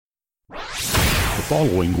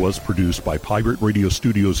following was produced by Pirate Radio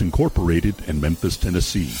Studios Incorporated in Memphis,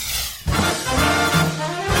 Tennessee.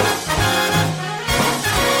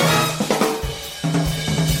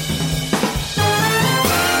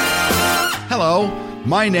 Hello,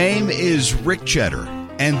 my name is Rick Cheddar,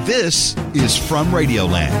 and this is From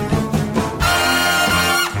Radioland.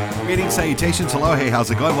 Greetings, salutations, hello, hey, how's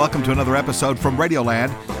it going? Welcome to another episode from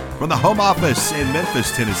Radioland, from the home office in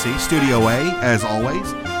Memphis, Tennessee, Studio A, as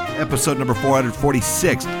always, episode number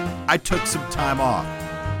 446. I took some time off.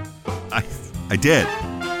 I did.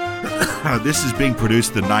 This is being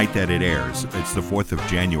produced the night that it airs. It's the 4th of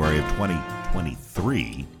January of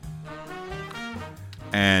 2023.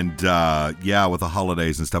 And, with the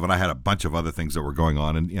holidays and stuff, and I had a bunch of other things that were going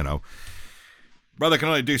on, and, you know, brother can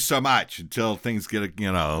only do so much until things get,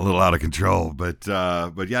 a little out of control. But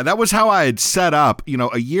yeah, that was how I had set up,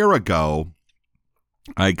 a year ago.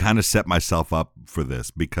 I kind of set myself up for this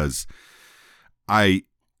because I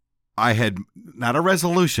had, not a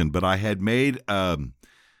resolution, but I had made a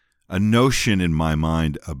notion in my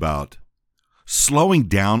mind about slowing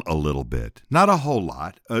down a little bit, not a whole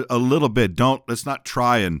lot, a little bit. Let's not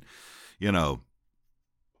try and,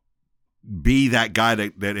 be that guy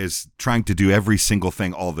that is trying to do every single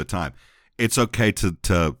thing all the time. It's okay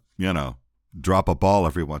to drop a ball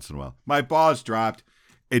every once in a while. My ball's dropped.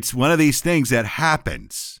 It's one of these things that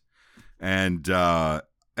happens. And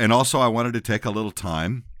also I wanted to take a little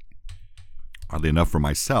time, oddly enough for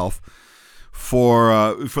myself,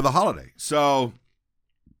 for the holiday. So,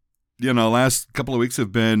 last couple of weeks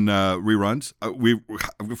have been reruns. We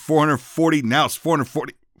 440 now. It's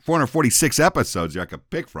 446 episodes I could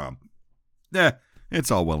pick from. Yeah, it's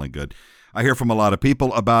all well and good. I hear from a lot of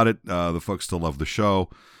people about it. The folks still love the show,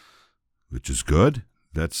 which is good.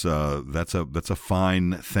 That's a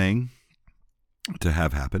fine thing to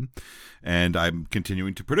have happen, and I'm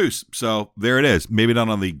continuing to produce. So there it is. Maybe not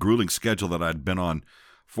on the grueling schedule that I'd been on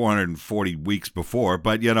 440 weeks before,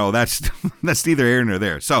 but that's that's neither here nor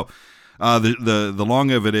there. So the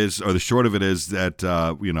long of it is, or the short of it is that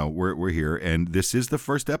we're here, and this is the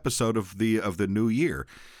first episode of the new year.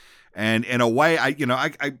 And in a way, I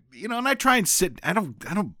try and sit. I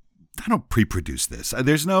don't pre-produce this.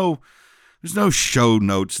 There's no show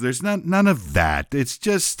notes. There's none of that. It's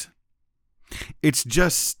just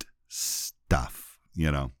stuff.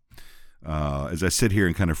 As I sit here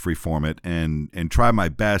and kind of freeform it and try my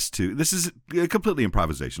best to. This is completely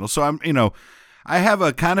improvisational. So I have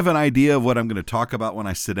a kind of an idea of what I'm going to talk about when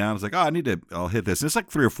I sit down. It's like, I'll hit this. And it's like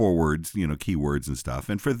 3 or 4 words, keywords and stuff.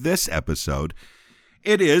 And for this episode,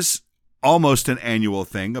 it is almost an annual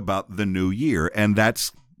thing about the new year, and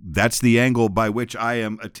that's the angle by which I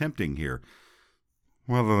am attempting here.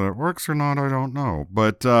 Whether that works or not, I don't know,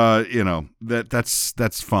 but that's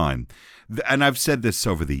fine. And I've said this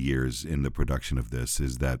over the years in the production of this,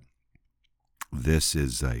 is that this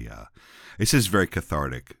is very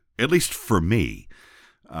cathartic, at least for me.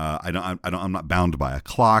 I'm not bound by a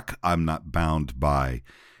clock. I'm not bound by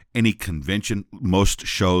any convention. Most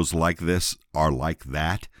shows like this are like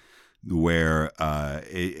that, where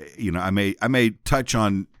I may touch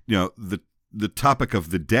on the topic of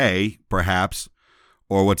the day, perhaps,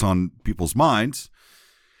 or what's on people's minds.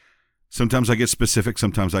 Sometimes I get specific,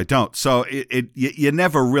 sometimes I don't. So you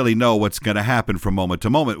never really know what's going to happen from moment to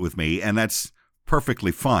moment with me, and that's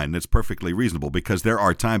perfectly fine. That's perfectly reasonable, because there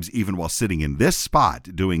are times, even while sitting in this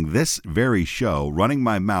spot doing this very show, running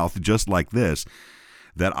my mouth just like this,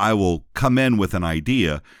 that I will come in with an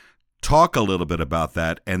idea, talk a little bit about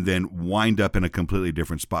that, and then wind up in a completely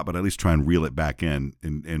different spot, but at least try and reel it back in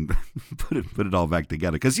and put it all back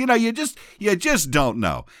together. Because, you just don't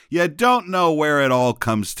know. You don't know where it all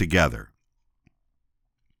comes together.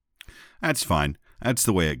 That's fine. That's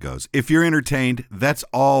the way it goes. If you're entertained, that's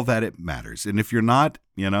all that it matters. And if you're not,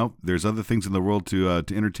 there's other things in the world to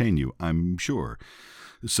entertain you, I'm sure.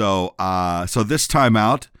 So this time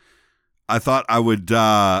out, I thought I would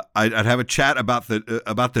I'd have a chat about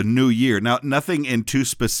the new year. Now, nothing in too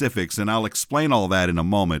specifics, and I'll explain all that in a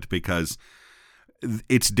moment, because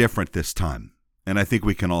it's different this time, and I think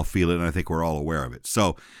we can all feel it, and I think we're all aware of it.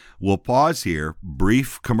 So we'll pause here,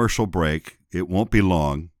 brief commercial break. It won't be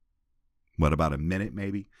long. What, about a minute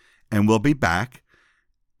maybe? And we'll be back,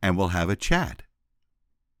 and we'll have a chat.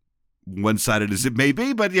 One-sided as it may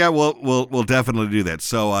be, but yeah, we'll definitely do that.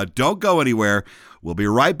 So don't go anywhere. We'll be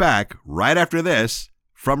right back right after this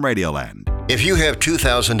from Radioland. If you have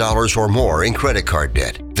 $2,000 or more in credit card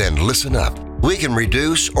debt, then listen up. We can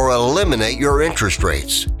reduce or eliminate your interest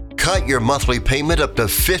rates. Cut your monthly payment up to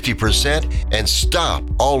 50% and stop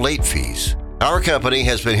all late fees. Our company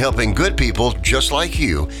has been helping good people just like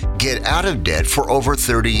you get out of debt for over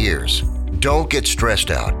 30 years. Don't get stressed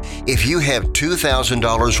out. If you have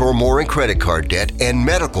 $2,000 or more in credit card debt and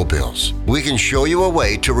medical bills, we can show you a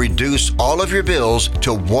way to reduce all of your bills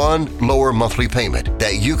to one lower monthly payment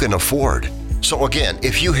that you can afford. So again,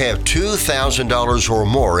 if you have $2,000 or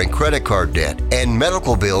more in credit card debt and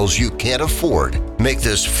medical bills you can't afford, make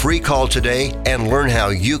this free call today and learn how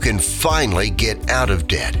you can finally get out of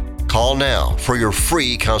debt. Call now for your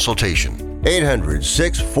free consultation.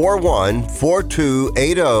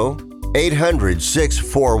 800-641-4280.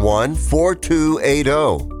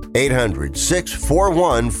 800-641-4280.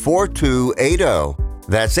 800-641-4280.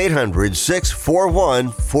 That's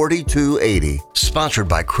 800-641-4280. Sponsored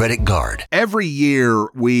by Credit Guard. Every year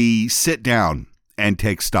we sit down and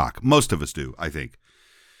take stock. Most of us do, I think,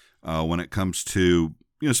 when it comes to,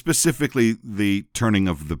 specifically the turning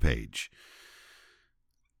of the page.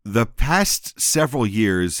 The past several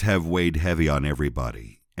years have weighed heavy on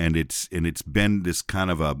everybody, and it's been this kind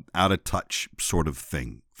of a out of touch sort of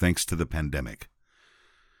thing, thanks to the pandemic.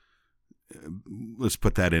 Let's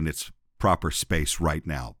put that in its proper space right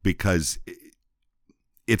now, because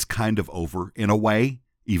it's kind of over in a way,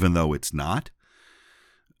 even though it's not.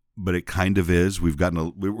 But it kind of is.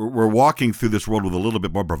 We're walking through this world with a little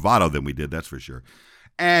bit more bravado than we did, that's for sure.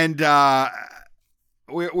 And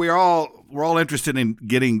we're all interested in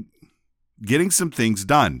getting some things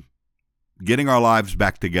done, getting our lives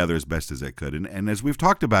back together as best as they could. And as we've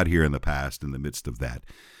talked about here in the past, in the midst of that,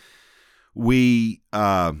 we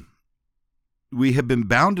have been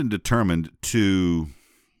bound and determined to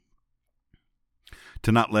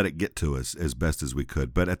not let it get to us as best as we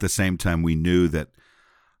could. But at the same time, we knew that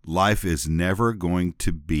life is never going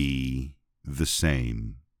to be the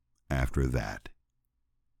same after that.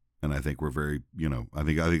 And I think we're very, I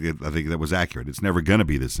think that was accurate. It's never going to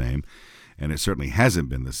be the same, and it certainly hasn't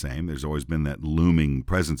been the same. There's always been that looming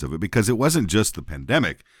presence of it, because it wasn't just the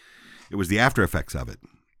pandemic; it was the after effects of it.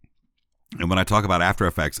 And when I talk about after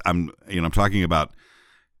effects, I'm talking about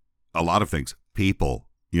a lot of things. People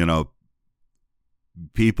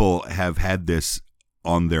have had this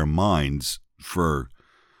on their minds for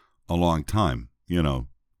a long time. 2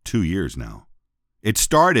 years now. It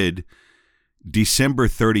started December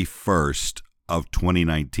 31st of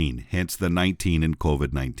 2019, hence the 19 in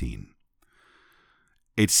COVID-19.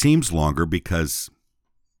 It seems longer because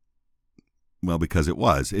it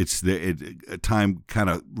was. Time kind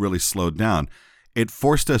of really slowed down. It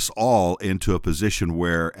forced us all into a position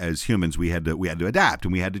where, as humans, we had to adapt,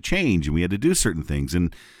 and we had to change, and we had to do certain things.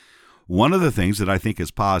 And one of the things that I think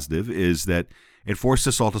is positive is that it forced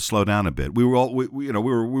us all to slow down a bit. We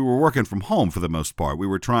were working from home for the most part. We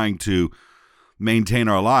were trying to maintain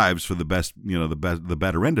our lives for the best, the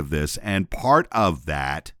better end of this. And part of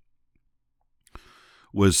that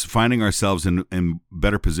was finding ourselves in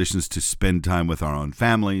better positions to spend time with our own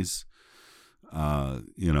families,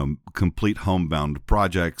 complete homebound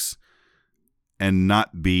projects, and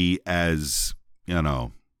not be as,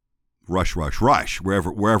 rush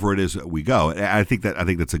wherever it is that we go. I think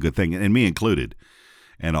that's a good thing, and me included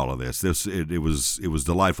in all of this. It was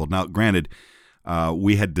delightful. Now, granted,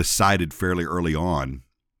 we had decided fairly early on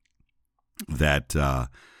that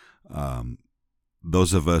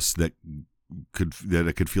those of us that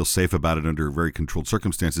could feel safe about it under very controlled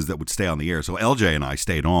circumstances, that would stay on the air. So LJ and I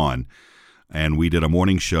stayed on, and we did a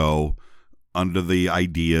morning show under the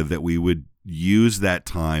idea that we would use that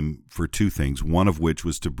time for two things, one of which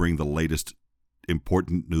was to bring the latest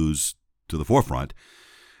important news to the forefront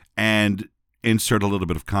and insert a little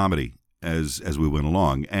bit of comedy as we went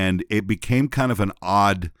along. And it became kind of an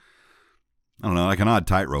odd, like an odd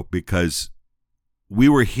tightrope, because we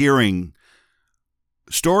were hearing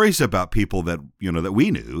stories about people that, that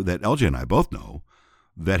we knew, that LJ and I both know,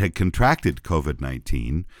 that had contracted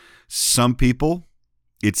COVID-19. Some people,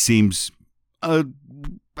 it seems, I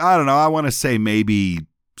want to say maybe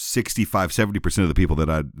 65-70% of the people that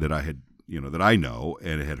I had, that I know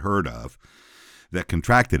and had heard of that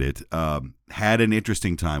contracted it, had an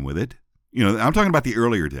interesting time with it. I'm talking about the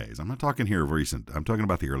earlier days. I'm not talking here of recent. I'm talking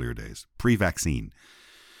about the earlier days, pre-vaccine.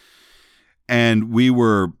 And we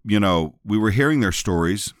were hearing their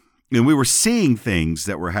stories, and we were seeing things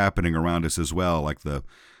that were happening around us as well, like I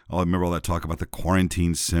remember all that talk about the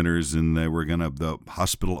quarantine centers, and they were the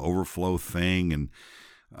hospital overflow thing, and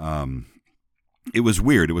it was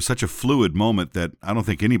weird. It was such a fluid moment that I don't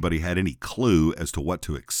think anybody had any clue as to what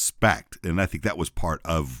to expect, and I think that was part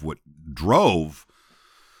of what drove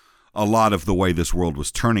a lot of the way this world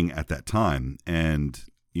was turning at that time. And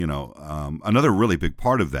another really big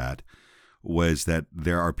part of that was that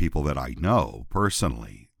there are people that I know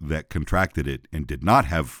personally that contracted it and did not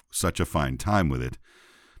have such a fine time with it.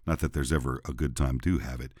 Not that there's ever a good time to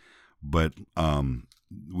have it, but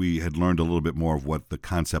we had learned a little bit more of what the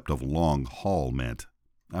concept of long haul meant.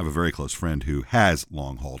 I have a very close friend who has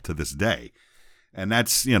long haul to this day, and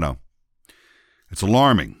that's, it's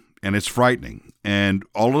alarming and it's frightening. And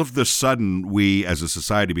all of the sudden, we as a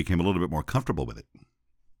society became a little bit more comfortable with it,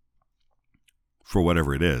 for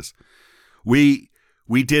whatever it is. We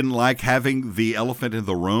didn't like having the elephant in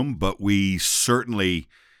the room, but we certainly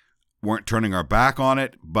weren't turning our back on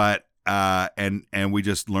it. But and we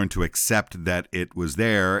just learned to accept that it was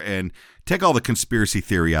there and take all the conspiracy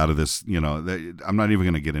theory out of this. I'm not even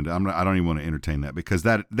going to get into. I don't even want to entertain that, because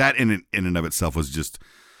that in and of itself was just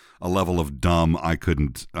a level of dumb I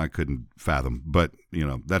couldn't fathom. But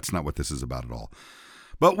that's not what this is about at all.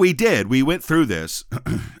 But we went through this,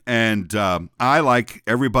 and I, like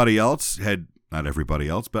everybody else, not everybody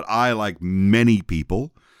else, but I, like many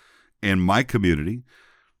people in my community,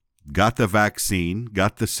 got the vaccine,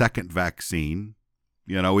 got the second vaccine.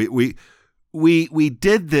 We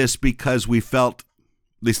did this because we felt, at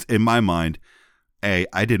least in my mind, I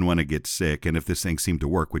didn't want to get sick, and if this thing seemed to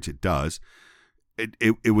work, which it does,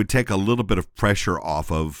 it would take a little bit of pressure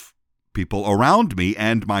off of people around me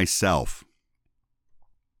and myself.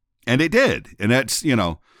 And it did. And that's,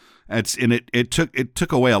 it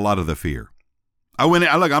took away a lot of the fear. I'm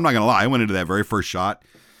not going to lie. I went into that very first shot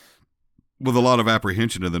with a lot of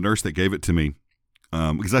apprehension, and the nurse that gave it to me,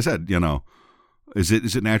 because I said, is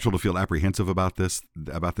it natural to feel apprehensive about this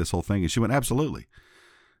whole thing? And she went, absolutely.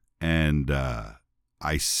 And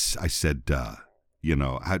I said,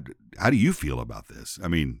 how do you feel about this? I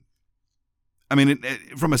mean,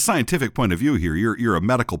 from a scientific point of view here, you're a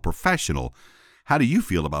medical professional. How do you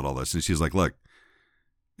feel about all this? And she's like, look,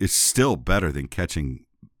 it's still better than catching,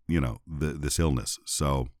 this illness.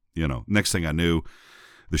 So, next thing I knew,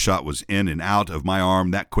 the shot was in and out of my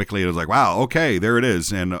arm that quickly. It was like, wow, okay, there it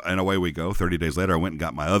is. And away we go. 30 days later, I went and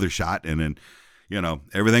got my other shot, and then,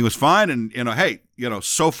 everything was fine. And, hey,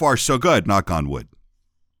 so far so good, knock on wood.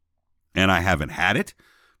 And I haven't had it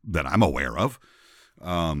that I'm aware of.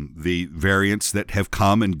 The variants that have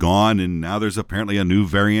come and gone, and now there's apparently a new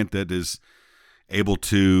variant that is able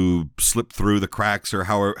to slip through the cracks, or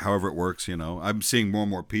however it works. I'm seeing more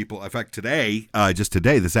and more people. In fact,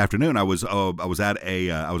 this afternoon, I was at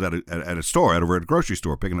a store, at a grocery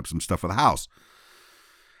store, picking up some stuff for the house,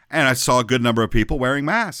 and I saw a good number of people wearing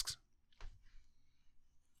masks.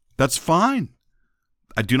 That's fine.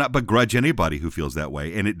 I do not begrudge anybody who feels that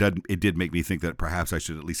way, and it did make me think that perhaps I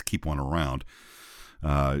should at least keep one around,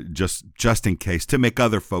 just in case, to make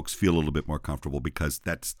other folks feel a little bit more comfortable, because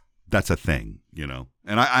that's a thing, and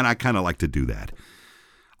I kind of like to do that.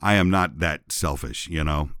 I am not that selfish, I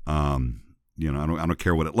don't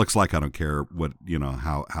care what it looks like. I don't care what,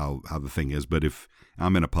 how the thing is. But if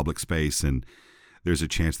I'm in a public space and there's a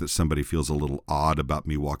chance that somebody feels a little odd about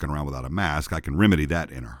me walking around without a mask, I can remedy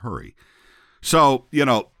that in a hurry. So,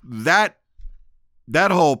 that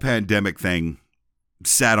whole pandemic thing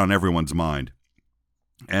sat on everyone's mind.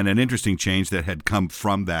 And an interesting change that had come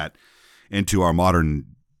from that into our modern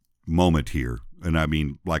moment here, and I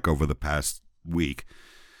mean like over the past week,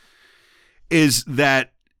 is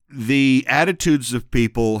that the attitudes of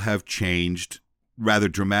people have changed rather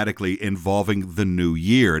dramatically involving the new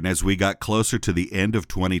year. And as we got closer to the end of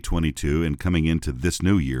 2022 and coming into this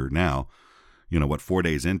new year now, 4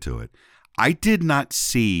 days into it, I did not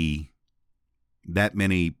see that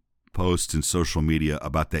many posts in social media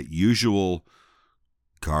about that usual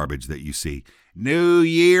garbage that you see. New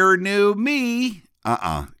year, new me.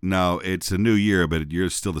 No, it's a new year, but you're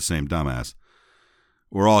still the same dumbass.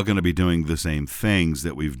 We're all going to be doing the same things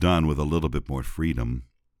that we've done with a little bit more freedom,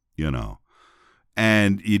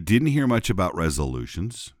 And you didn't hear much about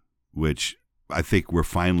resolutions, which I think we're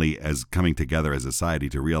finally coming together as a society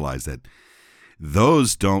to realize that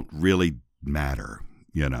those don't really matter.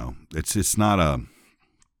 It's not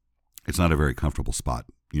a very comfortable spot.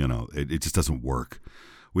 It just doesn't work.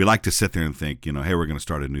 We like to sit there and think, hey, we're going to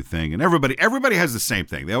start a new thing. And everybody has the same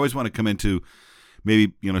thing. They always want to come into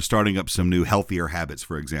maybe, starting up some new healthier habits,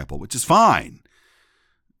 for example, which is fine.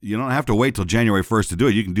 You don't have to wait till January 1st to do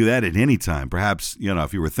it. You can do that at any time. Perhaps,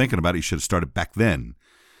 if you were thinking about it, you should have started back then.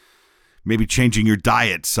 Maybe changing your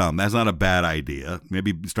diet some. That's not a bad idea.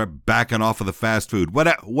 Maybe start backing off of the fast food.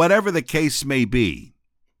 Whatever the case may be.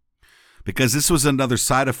 Because this was another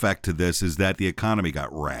side effect to this, is that the economy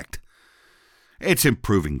got wrecked. It's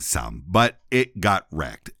improving some, but it got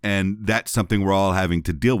wrecked. And that's something we're all having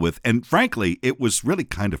to deal with. And frankly, it was really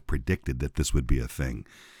kind of predicted that this would be a thing.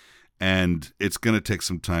 And it's going to take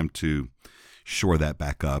some time to shore that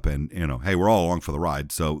back up. And, hey, we're all along for the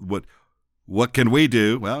ride. So what can we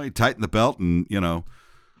do? Well, we tighten the belt and,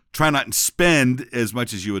 try not to spend as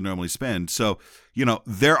much as you would normally spend. So,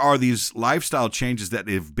 there are these lifestyle changes that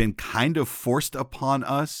have been kind of forced upon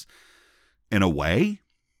us in a way.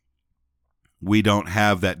 We don't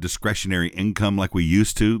have that discretionary income like we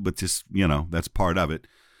used to, but just, that's part of it.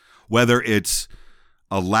 Whether it's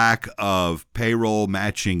a lack of payroll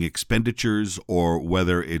matching expenditures or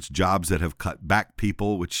whether it's jobs that have cut back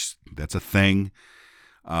people, which that's a thing.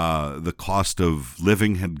 The cost of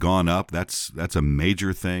living had gone up. That's a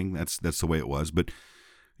major thing. That's the way it was. But,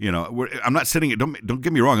 I'm not sitting here, don't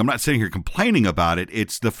get me wrong, I'm not sitting here complaining about it.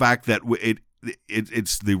 It's the fact that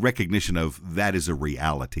it's the recognition of that is a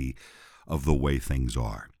reality of the way things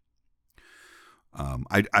are.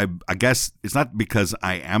 I guess it's not because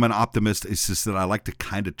I am an optimist. It's just that I like to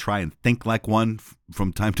kind of try and think like one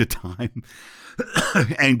from time to time,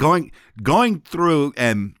 and going through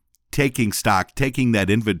and taking stock, taking that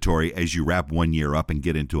inventory as you wrap one year up and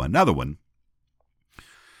get into another one.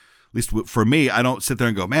 At least for me, I don't sit there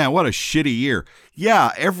and go, man, what a shitty year.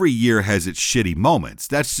 Yeah, every year has its shitty moments.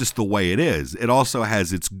 That's just the way it is. It also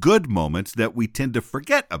has its good moments that we tend to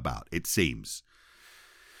forget about, it seems.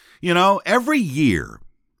 Every year,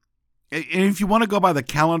 and if you want to go by the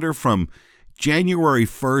calendar from January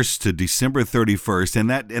 1st to December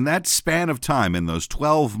 31st, in that span of time, in those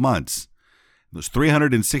 12 months, those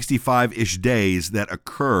 365-ish days that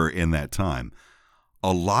occur in that time,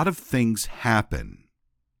 a lot of things happen.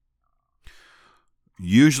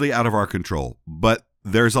 Usually out of our control, but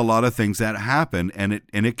there's a lot of things that happen, and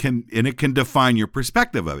it can define your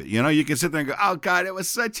perspective of it. You can sit there and go, "Oh God, it was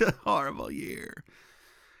such a horrible year."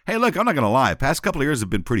 Hey, look, I'm not going to lie. Past couple of years have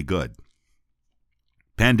been pretty good.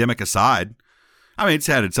 Pandemic aside, I mean, it's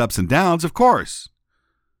had its ups and downs, of course.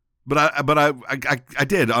 But I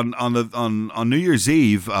did on New Year's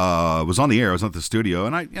Eve. Was on the air. I was at the studio,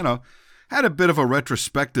 and I had a bit of a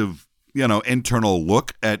retrospective internal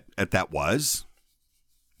look at that was.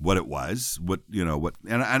 What it was, and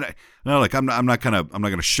look, I'm not gonna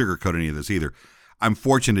sugarcoat any of this either. I'm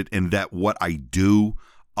fortunate in that what I do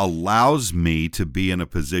allows me to be in a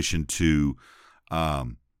position to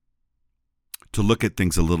look at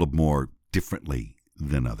things a little more differently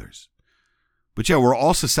than others. But yeah, we're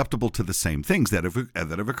all susceptible to the same things that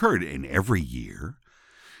have occurred. And every year,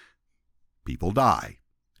 people die,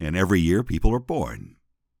 and every year, people are born.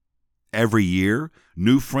 Every year,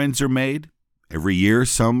 new friends are made. Every year,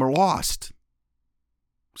 some are lost.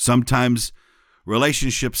 Sometimes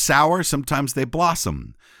relationships sour, sometimes they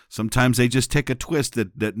blossom. Sometimes they just take a twist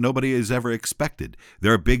that nobody has ever expected.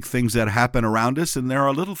 There are big things that happen around us, and there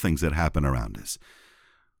are little things that happen around us,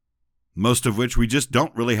 most of which we just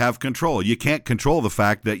don't really have control. You can't control the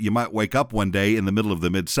fact that you might wake up one day in the middle of the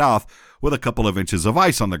Mid-South with a couple of inches of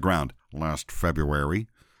ice on the ground last February.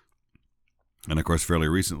 And, of course, fairly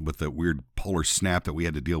recent with the weird polar snap that we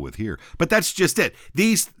had to deal with here. But that's just it.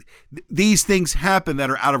 These things happen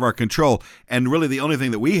that are out of our control. And really the only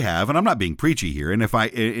thing that we have, and I'm not being preachy here, and if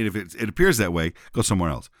it appears that way, go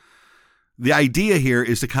somewhere else. The idea here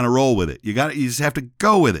is to kind of roll with it. You just have to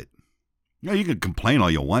go with it. You can complain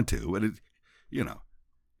all you want to, but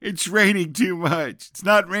it's raining too much. It's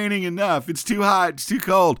not raining enough. It's too hot. It's too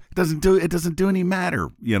cold. It doesn't do any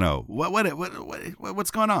matter.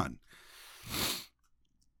 What's going on?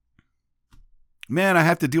 Man, I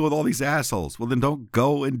have to deal with all these assholes. Well, then don't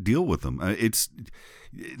go and deal with them.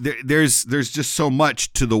 There's just so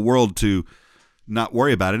much to the world to not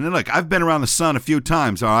worry about it. And look, I've been around the sun a few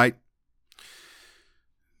times. All right,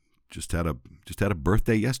 just had a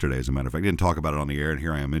birthday yesterday. As a matter of fact, I didn't talk about it on the air, and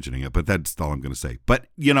here I am mentioning it. But that's all I'm going to say. But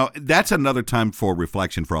that's another time for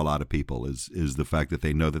reflection for a lot of people. Is the fact that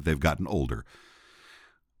they know that they've gotten older,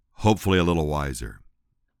 hopefully a little wiser.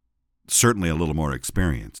 Certainly a little more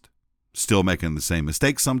experienced, still making the same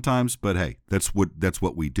mistakes sometimes, but hey, that's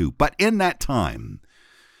what we do. But in that time,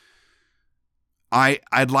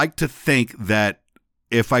 I'd like to think that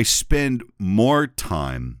if I spend more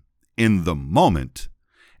time in the moment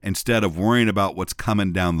instead of worrying about what's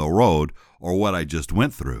coming down the road or what I just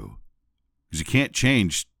went through, because you can't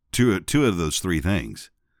change two of those three things.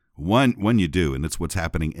 One you do, and it's what's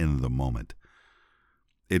happening in the moment.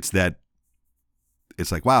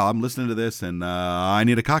 It's like, wow, I'm listening to this and I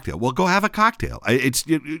need a cocktail. Well, go have a cocktail.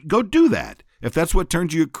 Go do that. If that's what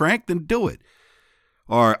turns you crank, then do it.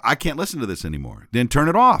 Or I can't listen to this anymore. Then turn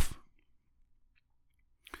it off.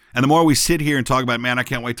 And the more we sit here and talk about, man, I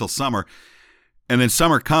can't wait till summer. And then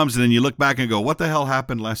summer comes and then you look back and go, what the hell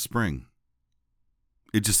happened last spring?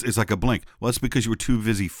 It's like a blink. Well, it's because you were too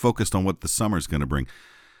busy focused on what the summer's going to bring.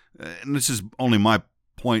 And this is only my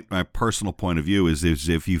personal point of view is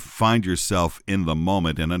if you find yourself in the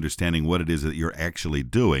moment and understanding what it is that you're actually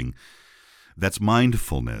doing, That's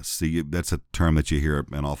mindfulness. See, that's a term that you hear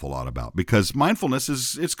an awful lot about, because mindfulness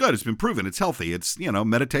it's good. It's been proven. It's healthy. It's,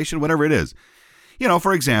 meditation, whatever it is.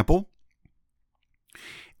 For example,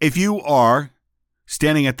 if you are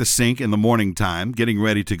standing at the sink in the morning time, getting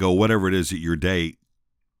ready to go whatever it is that your day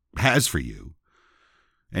has for you,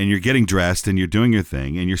 and you're getting dressed and you're doing your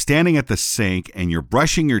thing, and you're standing at the sink and you're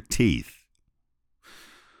brushing your teeth,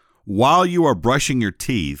 while you are brushing your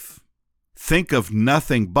teeth, think of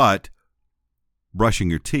nothing but brushing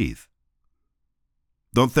your teeth.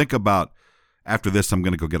 Don't think about, after this, I'm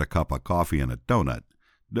going to go get a cup of coffee and a donut.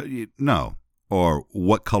 No. Or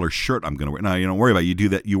what color shirt I'm going to wear. No, you don't worry about it. You do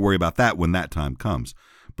that. You worry about that when that time comes.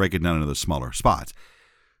 Break it down into the smaller spots.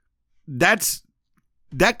 That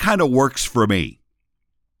kind of works for me.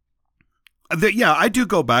 I do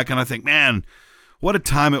go back and I think, man, what a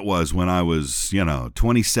time it was when I was,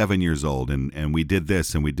 27 years old and we did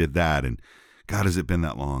this and we did that. And God, has it been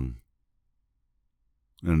that long?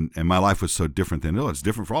 And my life was so different then. It's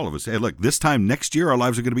different for all of us. Hey, look, this time next year, our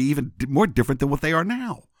lives are going to be even more different than what they are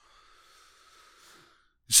now.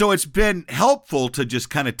 So it's been helpful to just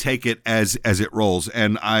kind of take it as it rolls.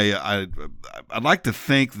 And I'd like to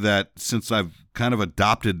think that since I've kind of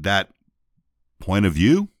adopted that point of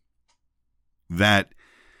view, that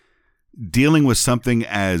dealing with something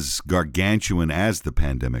as gargantuan as the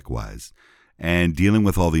pandemic was, and dealing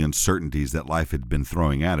with all the uncertainties that life had been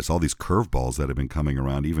throwing at us, all these curveballs that have been coming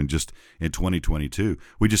around, even just in 2022,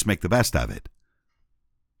 we just make the best of it.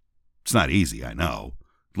 It's not easy, I know.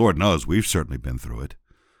 Lord knows we've certainly been through it.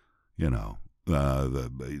 The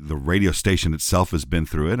radio station itself has been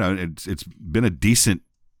through it. It's been a decent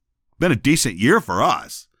year for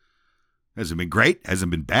us. Hasn't been great.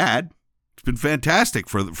 Hasn't been bad. It's been fantastic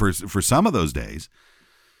for some of those days.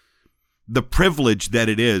 The privilege that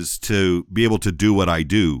it is to be able to do what I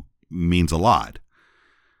do means a lot.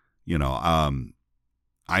 In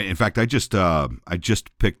fact, I just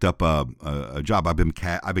picked up a job. I've been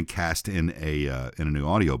cast in a new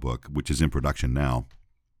audiobook, which is in production now.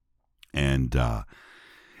 And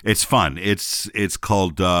it's fun. It's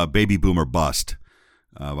called Baby Boomer Bust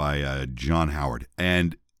by John Howard.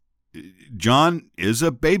 And John is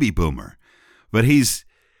a baby boomer, but he's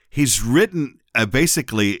written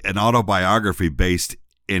basically an autobiography based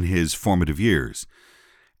in his formative years.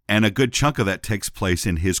 And a good chunk of that takes place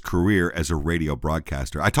in his career as a radio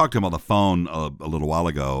broadcaster. I talked to him on the phone a little while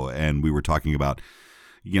ago, and we were talking about,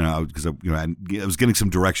 because I was getting some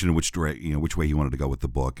direction in which way he wanted to go with the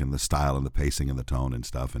book and the style and the pacing and the tone and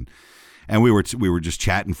stuff, and we were just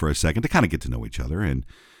chatting for a second to kind of get to know each other, and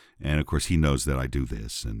of course he knows that I do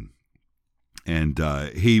this, and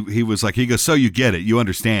he was like, he goes, so you get it, you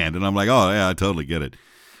understand, and I'm like, oh yeah, I totally get it.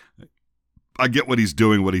 I get what he's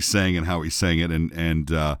doing, what he's saying, and how he's saying it,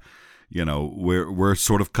 and we're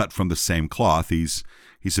sort of cut from the same cloth. He's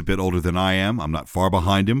a bit older than I am. I'm not far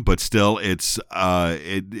behind him, but still, this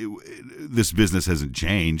business hasn't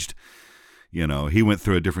changed. He went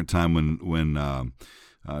through a different time when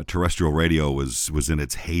terrestrial radio was in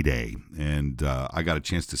its heyday, and I got a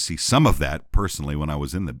chance to see some of that personally when I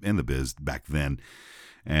was in the biz back then.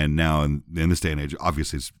 And now in this day and age,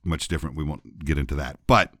 obviously it's much different. We won't get into that,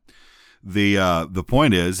 but the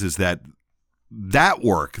point is that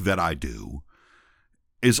work that I do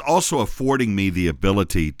is also affording me the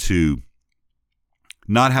ability to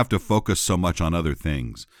not have to focus so much on other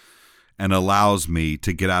things, and allows me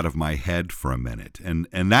to get out of my head for a minute. And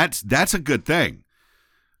that's a good thing.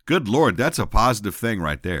 Good Lord, that's a positive thing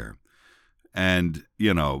right there. And,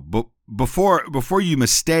 before you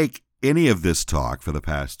mistake any of this talk for the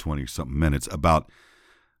past 20 something minutes about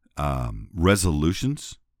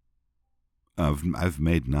resolutions, I've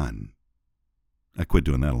made none. I quit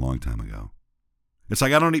doing that a long time ago. It's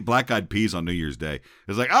like I don't eat black-eyed peas on New Year's Day.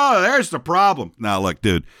 It's like, oh, there's the problem. Now, look,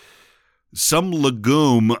 dude, some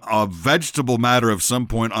legume of vegetable matter of some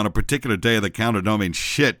point on a particular day of the calendar don't mean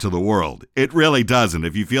shit to the world. It really doesn't.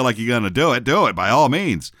 If you feel like you're going to do it by all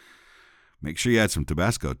means. Make sure you add some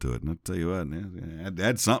Tabasco to it. And I'll tell you what,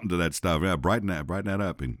 add something to that stuff. Yeah, brighten that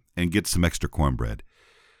up and get some extra cornbread.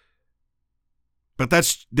 But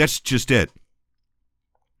that's just it.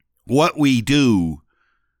 What we do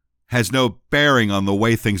has no bearing on the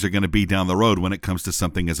way things are going to be down the road when it comes to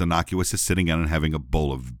something as innocuous as sitting down and having a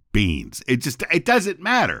bowl of beans. It doesn't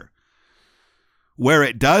matter. Where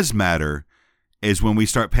it does matter is when we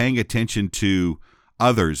start paying attention to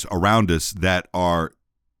others around us that are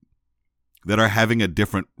having a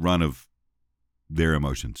different run of their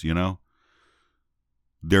emotions,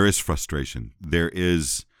 There is frustration. There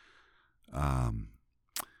is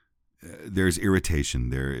there's irritation,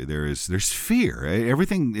 there's fear.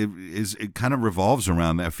 Everything it kind of revolves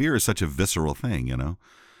around that. Fear is such a visceral thing,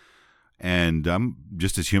 And I'm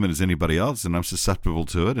just as human as anybody else, and I'm susceptible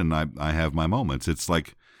to it, and I have my moments. It's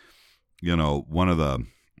like, one of the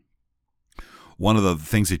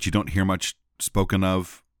things that you don't hear much spoken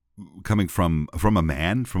of coming from a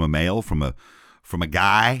man, from a male, from a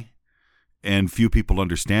guy, and few people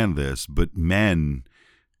understand this, but men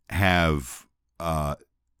have a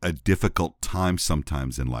difficult time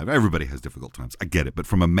sometimes in life. Everybody has difficult times. I get it. But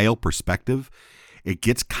from a male perspective, it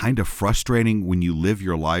gets kind of frustrating when you live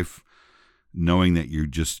your life knowing that you're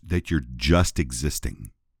just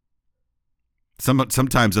existing.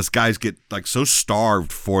 Sometimes us guys get like so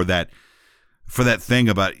starved for that thing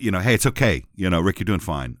about, hey, it's okay. Rick, you're doing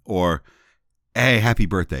fine. Or, hey, happy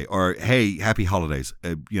birthday. Or, hey, happy holidays.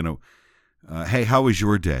 Hey, how was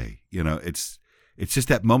your day? It's just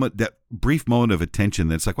that moment, that brief moment of attention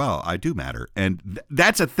that's like, well, I do matter. And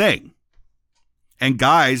that's a thing. And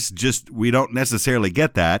guys, we don't necessarily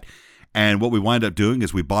get that. And what we wind up doing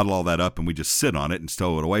is we bottle all that up and we just sit on it and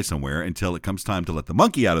stow it away somewhere until it comes time to let the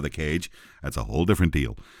monkey out of the cage. That's a whole different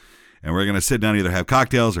deal. And we're going to sit down, either have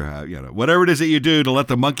cocktails or have, whatever it is that you do to let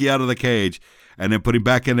the monkey out of the cage and then put him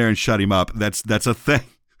back in there and shut him up. That's a thing.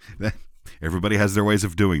 Everybody has their ways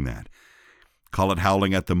of doing that. Call it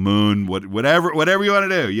howling at the moon, whatever you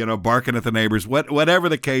want to do, barking at the neighbors, whatever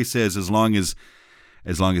the case is, as long as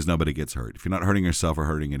nobody gets hurt. If you're not hurting yourself or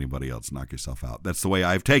hurting anybody else, knock yourself out. That's the way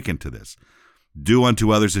I've taken to this. Do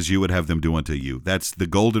unto others as you would have them do unto you. That's the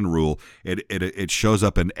golden rule. It shows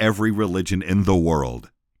up in every religion in the world.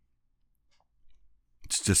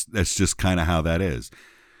 That's just kind of how that is.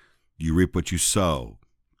 You reap what you sow.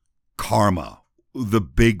 Karma, the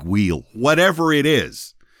big wheel, whatever it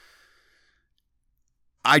is.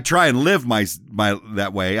 I try and live my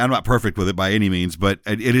that way. I'm not perfect with it by any means, but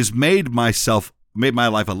it has made my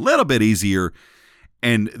life a little bit easier,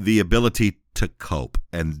 and the ability to cope.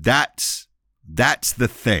 And that's the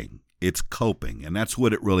thing. It's coping, and that's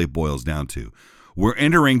what it really boils down to. We're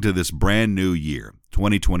entering to this brand new year,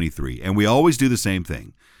 2023, and we always do the same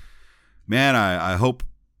thing. Man, I hope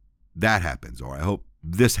that happens, or I hope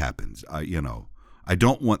this happens. I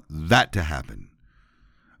don't want that to happen.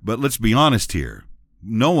 But let's be honest here.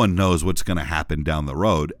 No one knows what's going to happen down the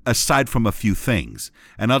road, aside from a few things.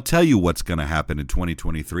 And I'll tell you what's going to happen in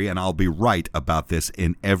 2023, and I'll be right about this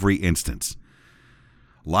in every instance.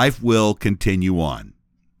 Life will continue on,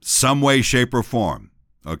 some way, shape, or form,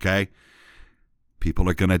 okay? People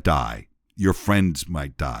are going to die. Your friends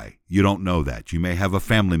might die. You don't know that. You may have a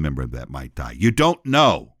family member that might die. You don't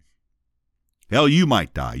know. Hell, you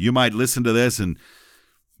might die. You might listen to this and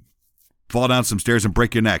fall down some stairs and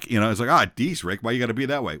break your neck. It's like, geez, Rick, why you got to be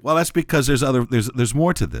that way? Well, that's because there's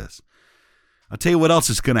more to this. I'll tell you what else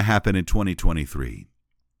is going to happen in 2023.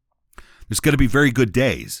 There's going to be very good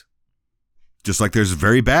days, just like there's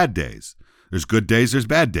very bad days. There's good days, there's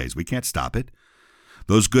bad days. We can't stop it.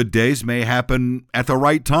 Those good days may happen at the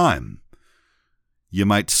right time. You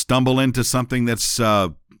might stumble into something that's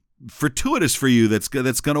fortuitous for you that's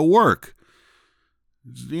going to work.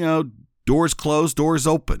 Doors close, doors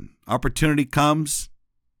open. Opportunity comes,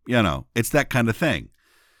 it's that kind of thing.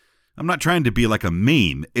 I'm not trying to be like a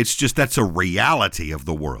meme. It's just that's a reality of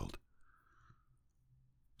the world.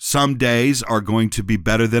 Some days are going to be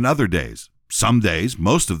better than other days. Some days,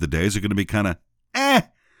 most of the days, are going to be kind of,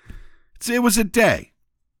 it was a day.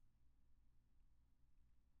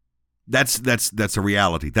 That's a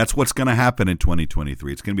reality. That's what's going to happen in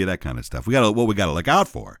 2023. It's going to be that kind of stuff. What we got to look out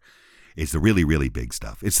for is the really, really big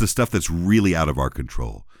stuff. It's the stuff that's really out of our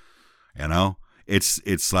control.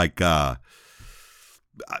 It's like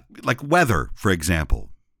weather, for example.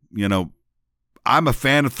 I'm a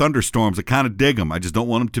fan of thunderstorms. I kind of dig them. I just don't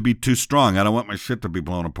want them to be too strong. I don't want my shit to be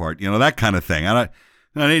blown apart. That kind of thing. I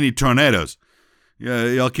don't need any tornadoes. Yeah,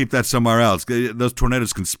 y'all keep that somewhere else. Those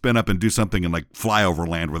tornadoes can spin up and do something and fly over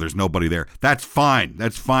land where there's nobody there. That's fine.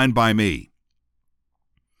 That's fine by me.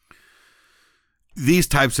 These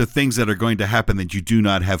types of things that are going to happen that you do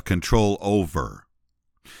not have control over.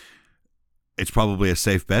 It's probably a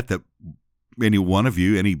safe bet that any one of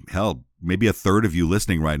you, maybe a third of you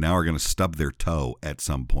listening right now are going to stub their toe at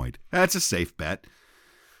some point. That's a safe bet.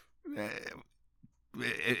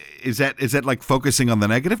 Is that like focusing on the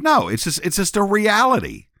negative? No, it's just a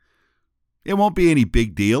reality. It won't be any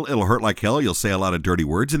big deal. It'll hurt like hell. You'll say a lot of dirty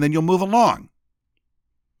words, and then you'll move along.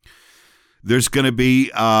 There's going to be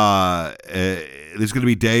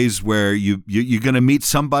days where you're going to meet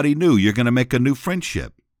somebody new. You're going to make a new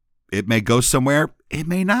friendship. It may go somewhere. It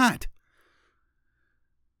may not.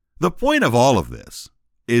 The point of all of this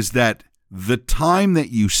is that the time that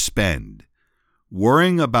you spend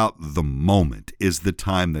worrying about the moment is the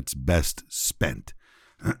time that's best spent.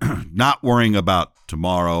 Not worrying about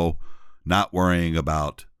tomorrow, not worrying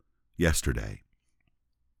about yesterday.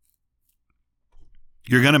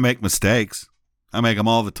 You're going to make mistakes. I make them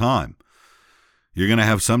all the time. You're going to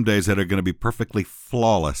have some days that are going to be perfectly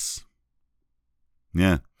flawless.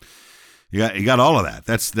 Yeah. You got all of that.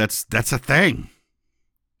 That's a thing.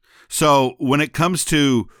 So when it comes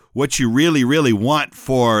to what you really, really want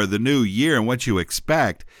for the new year and what you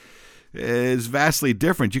expect is vastly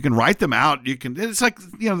different. You can write them out. It's like,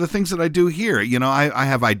 the things that I do here. I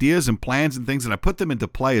have ideas and plans and things, and I put them into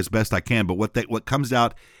play as best I can. But what comes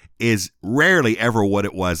out is rarely ever what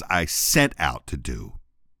it was I sent out to do.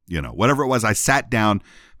 Whatever it was, I sat down,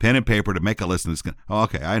 pen and paper to make a list. And it's going,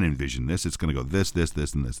 okay, I envision this. It's going to go this, this,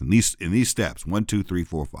 this, and this, and these steps 1, 2, 3,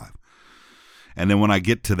 4, 5. And then when I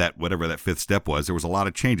get to that, whatever that fifth step was, there was a lot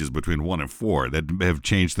of changes between 1 and 4 that have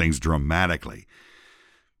changed things dramatically.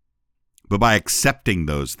 But by accepting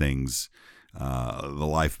those things, the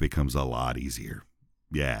life becomes a lot easier.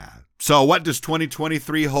 Yeah. So what does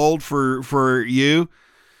 2023 hold for you?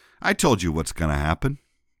 I told you what's going to happen.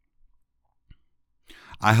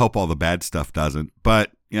 I hope all the bad stuff doesn't,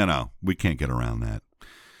 but, we can't get around that.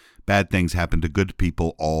 Bad things happen to good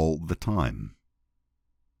people all the time.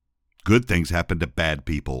 Good things happen to bad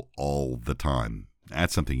people all the time.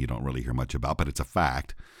 That's something you don't really hear much about, but it's a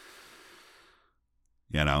fact.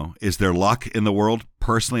 Is there luck in the world?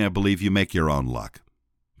 Personally, I believe you make your own luck.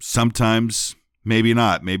 Sometimes, maybe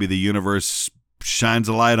not. Maybe the universe shines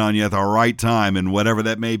a light on you at the right time, and whatever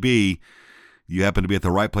that may be, you happen to be at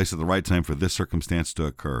the right place at the right time for this circumstance to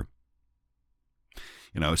occur.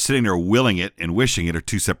 Sitting there willing it and wishing it are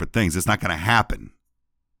two separate things. It's not going to happen.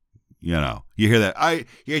 You hear that.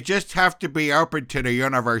 You just have to be open to the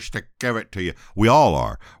universe to give it to you. We all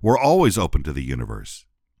are. We're always open to the universe.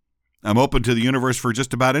 I'm open to the universe for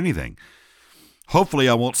just about anything. Hopefully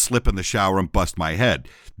I won't slip in the shower and bust my head.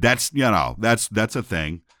 That's a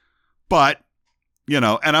thing. But, and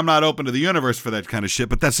I'm not open to the universe for that kind of shit,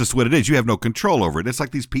 but that's just what it is. You have no control over it. It's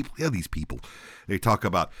like these people. They talk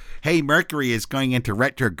about, hey, Mercury is going into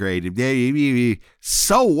retrograde.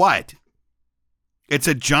 So what? It's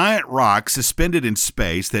a giant rock suspended in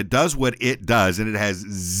space that does what it does, and it has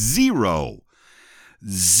zero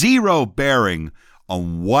bearing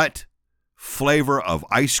on what flavor of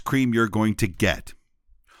ice cream you're going to get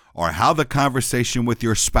or how the conversation with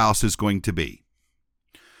your spouse is going to be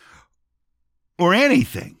or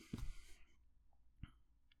anything.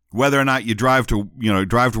 Whether or not you drive to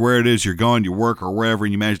where it is you're going, your work or wherever,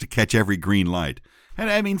 and you manage to catch every green light. And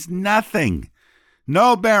that means nothing.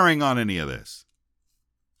 No bearing on any of this.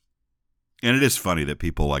 And it is funny that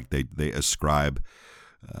people they ascribe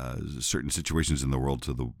certain situations in the world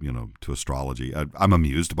to astrology. I'm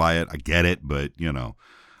amused by it. I get it, but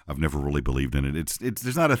I've never really believed in it. It's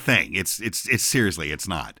there's not a thing. It's seriously, it's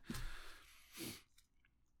not.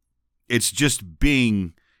 It's just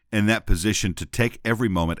being in that position to take every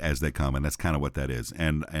moment as they come, and that's kind of what that is.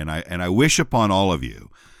 And I wish upon all of you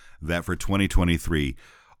that for 2023,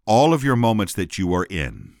 all of your moments that you are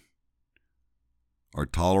in are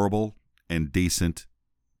tolerable and decent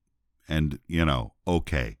and,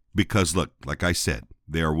 okay. Because look, like I said,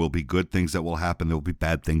 there will be good things that will happen. There will be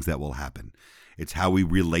bad things that will happen. It's how we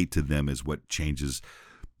relate to them is what changes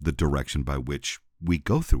the direction by which we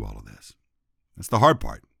go through all of this. That's the hard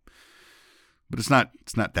part. But it's not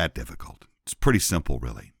that difficult. It's pretty simple,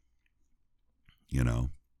 really.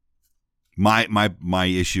 My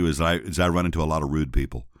issue is I run into a lot of rude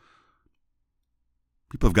people.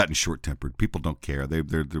 People have gotten short-tempered. People don't care.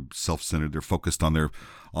 They're self-centered. They're focused on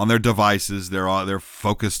their devices. They're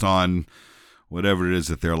focused on whatever it is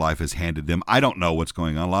that their life has handed them. I don't know what's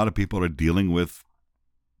going on. A lot of people are dealing with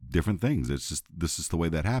different things. This is the way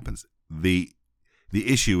that happens. The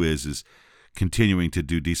issue is continuing to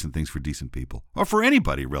do decent things for decent people or for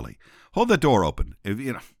anybody really. Hold the door open.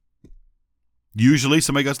 Usually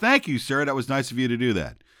somebody goes, "Thank you, sir. That was nice of you to do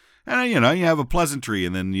that." And, you have a pleasantry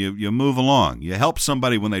and then you move along. You help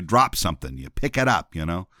somebody when they drop something. You pick it up, It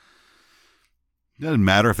doesn't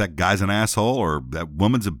matter if that guy's an asshole or that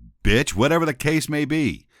woman's a bitch, whatever the case may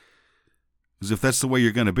be. Because if that's the way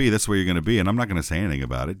you're going to be, that's the way you're going to be. And I'm not going to say anything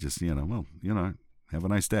about it. Just, have a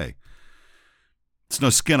nice day. It's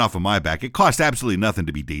no skin off of my back. It costs absolutely nothing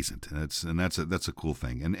to be decent. And that's a cool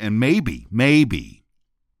thing. And maybe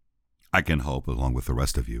I can hope, along with the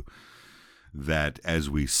rest of you, that as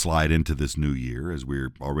we slide into this new year, as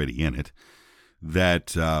we're already in it,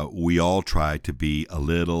 that we all try to be a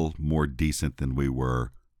little more decent than we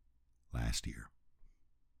were last year.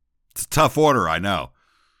 It's a tough order, I know.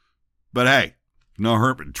 But hey, no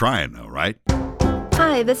hurt in trying though, right?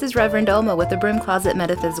 Hi, this is Reverend Oma with the Broom Closet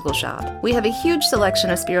Metaphysical Shop. We have a huge selection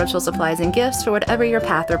of spiritual supplies and gifts for whatever your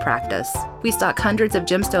path or practice. We stock hundreds of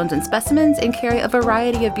gemstones and specimens and carry a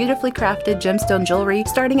variety of beautifully crafted gemstone jewelry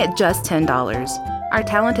starting at just $10. Our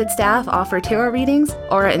talented staff offer tarot readings,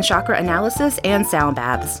 aura and chakra analysis, and sound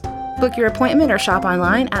baths. Book your appointment or shop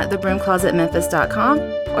online at thebroomclosetmemphis.com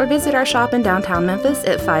or visit our shop in downtown Memphis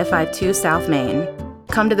at 552 South Main.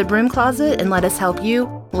 Come to the Broom Closet and let us help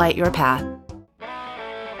you light your path.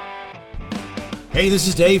 Hey, this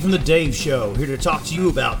is Dave from The Dave Show, here to talk to you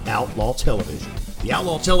about Outlaw Television. The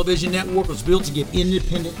Outlaw Television Network was built to give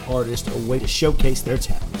independent artists a way to showcase their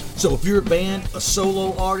talent. So if you're a band, a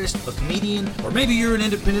solo artist, a comedian, or maybe you're an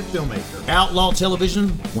independent filmmaker, Outlaw Television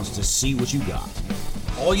wants to see what you got.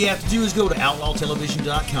 All you have to do is go to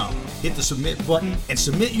outlawtelevision.com, hit the submit button, and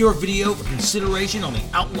submit your video for consideration on the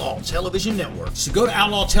Outlaw Television Network. So go to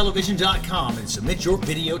outlawtelevision.com and submit your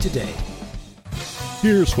video today.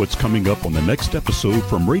 Here's what's coming up on the next episode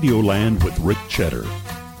from Radioland with Rick Cheddar.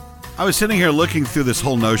 I was sitting here looking through this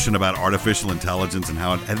whole notion about artificial intelligence and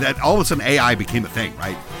how and that all of a sudden AI became a thing,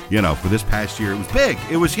 right? You know, for this past year, it was big.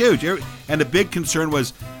 It was huge. And the big concern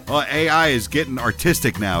was, well, AI is getting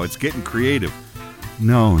artistic now. It's getting creative.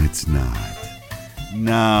 No, it's not.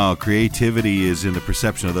 No, creativity is in the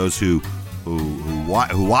perception of those who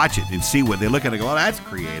watch it and see what they look at it and go, oh, that's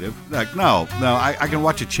creative. Like, no, I can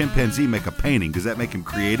watch a chimpanzee make a painting. Does that make him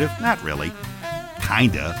creative? Not really.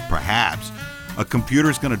 Kinda, perhaps. A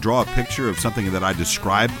computer's going to draw a picture of something that I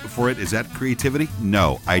describe for it. Is that creativity?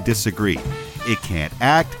 No, I disagree. It can't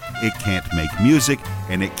act, it can't make music,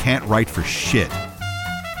 and it can't write for shit.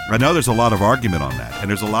 I know there's a lot of argument on that, and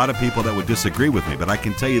there's a lot of people that would disagree with me, but I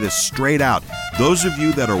can tell you this straight out. Those of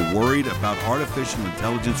you that are worried about artificial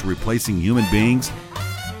intelligence replacing human beings,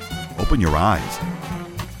 open your eyes.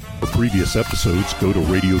 For previous episodes, go to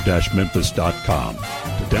radio-memphis.com.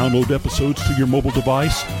 To download episodes to your mobile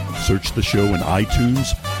device, search the show in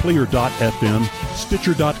iTunes, Player.fm,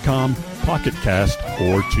 Stitcher.com, Pocket Cast,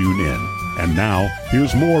 or TuneIn. And now,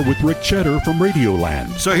 here's more with Rick Cheddar from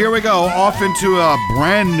Radioland. So here we go, off into a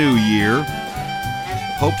brand new year.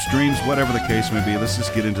 Hopes, dreams, whatever the case may be. Let's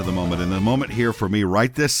just get into the moment. And the moment here for me,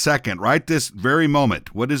 right this second, right this very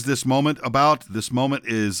moment. What is this moment about? This moment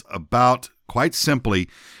is about, quite simply,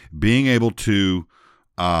 being able to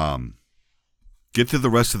get through the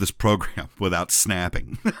rest of this program without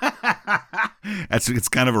snapping. It's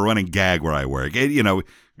kind of a running gag where I work. You know,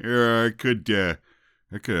 I could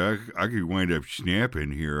wind up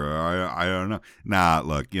snapping here. I don't know. Nah,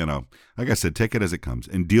 look, you know, like I said, take it as it comes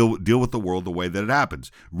and deal with the world the way that it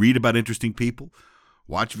happens. Read about interesting people.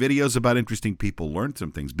 Watch videos about interesting people. Learn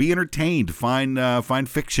some things. Be entertained. Find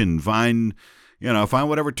fiction. Find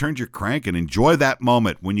whatever turns your crank and enjoy that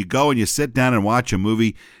moment. When you go and you sit down and watch a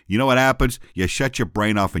movie, you know what happens? You shut your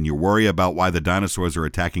brain off and you worry about why the dinosaurs are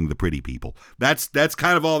attacking the pretty people. That's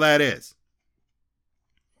kind of all that is.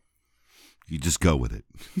 You just go with it.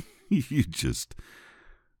 You just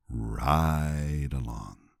ride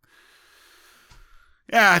along.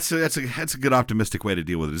 Yeah, that's a good optimistic way to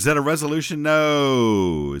deal with it. Is that a resolution?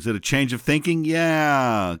 No. Is it a change of thinking?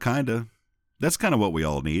 Yeah, kind of. That's kind of what we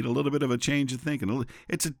all need, a little bit of a change of thinking.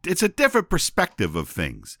 It's a different perspective of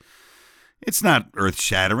things. It's not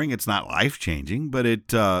earth-shattering, it's not life-changing, but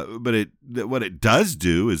what it does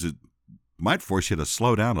do is it might force you to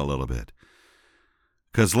slow down a little bit.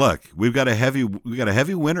 Because look, we've got a heavy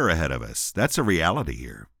winter ahead of us. That's a reality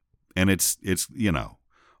here. And it's you know,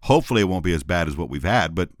 hopefully it won't be as bad as what we've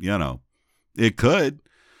had, but you know, it could.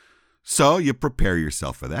 So you prepare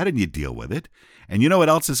yourself for that and you deal with it. And you know what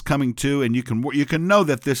else is coming too, and you can know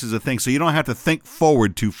that this is a thing. So you don't have to think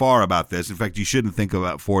forward too far about this. In fact, you shouldn't think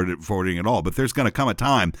about forwarding at all. But there's going to come a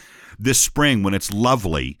time this spring when it's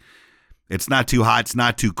lovely. It's not too hot, it's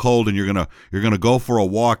not too cold, and you're gonna go for a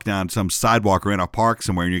walk down some sidewalk or in a park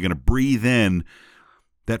somewhere, and you're gonna breathe in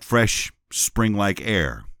that fresh spring-like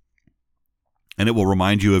air, and it will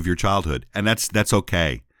remind you of your childhood, and that's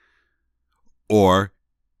okay. Or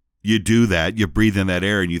you do that, you breathe in that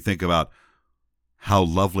air, and you think about how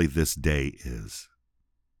lovely this day is,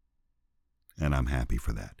 and I'm happy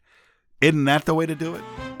for that. Isn't that the way to do it?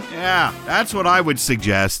 Yeah, that's what I would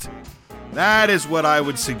suggest. That is what I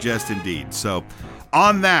would suggest indeed. So,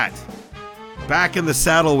 on that, back in the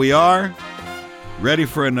saddle we are, ready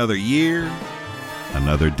for another year,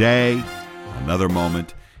 another day, another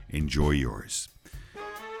moment. Enjoy yours.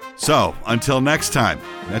 So, until next time,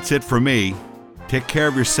 that's it for me. Take care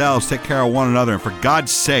of yourselves, take care of one another, and for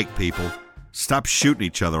God's sake, people, stop shooting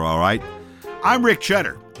each other, all right? I'm Rick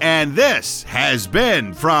Cheddar, and this has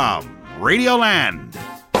been from Radioland.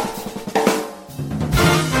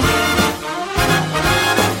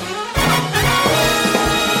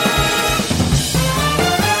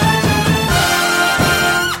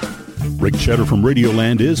 Chatter from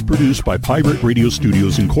Radioland is produced by Pirate Radio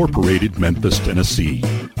Studios Incorporated, Memphis, Tennessee.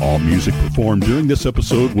 All music performed during this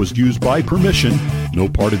episode was used by permission. No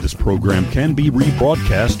part of this program can be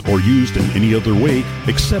rebroadcast or used in any other way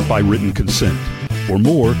except by written consent. For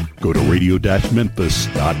more, go to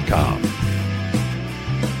radio-memphis.com.